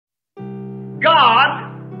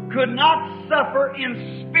God could not suffer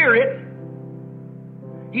in spirit,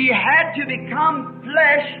 He had to become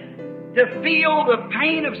flesh to feel the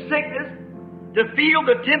pain of sickness, to feel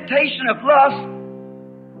the temptation of lust,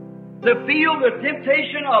 to feel the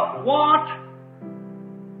temptation of want,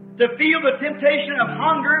 to feel the temptation of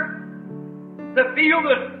hunger, to feel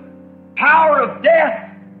the power of death.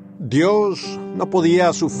 Dios no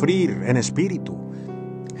podía sufrir en espíritu.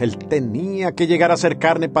 Él tenía que llegar a ser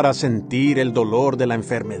carne para sentir el dolor de la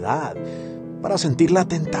enfermedad, para sentir la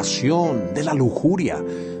tentación de la lujuria,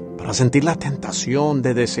 para sentir la tentación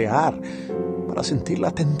de desear, para sentir la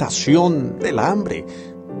tentación del hambre,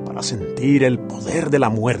 para sentir el poder de la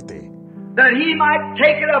muerte. That He might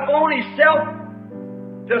take it upon Himself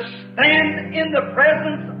to stand in the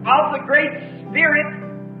presence of the great Spirit,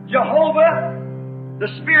 Jehovah, the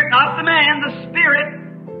Spirit, not the man, the Spirit,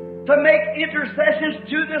 to make intercessions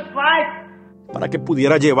to this life. Para que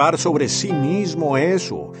pudiera llevar sobre sí mismo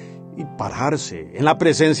eso y pararse en la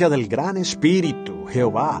presencia del gran Espíritu,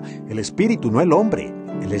 Jehová, el Espíritu, no el hombre,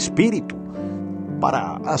 el Espíritu,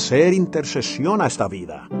 para hacer intercesión a esta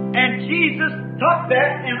vida. And Jesus took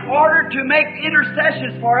that in order to make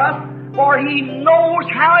intercessions for us, for He knows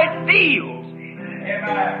how it feels.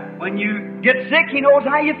 Amen. When you get sick, He knows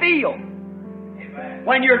how you feel. Amen.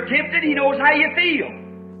 When you're tempted, He knows how you feel.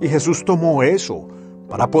 Y Jesús tomó eso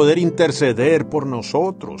para poder interceder por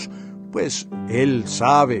nosotros, pues Él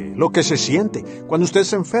sabe lo que se siente. Cuando usted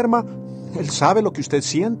se enferma, Él sabe lo que usted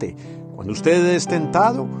siente. Cuando usted es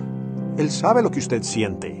tentado, Él sabe lo que usted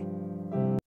siente.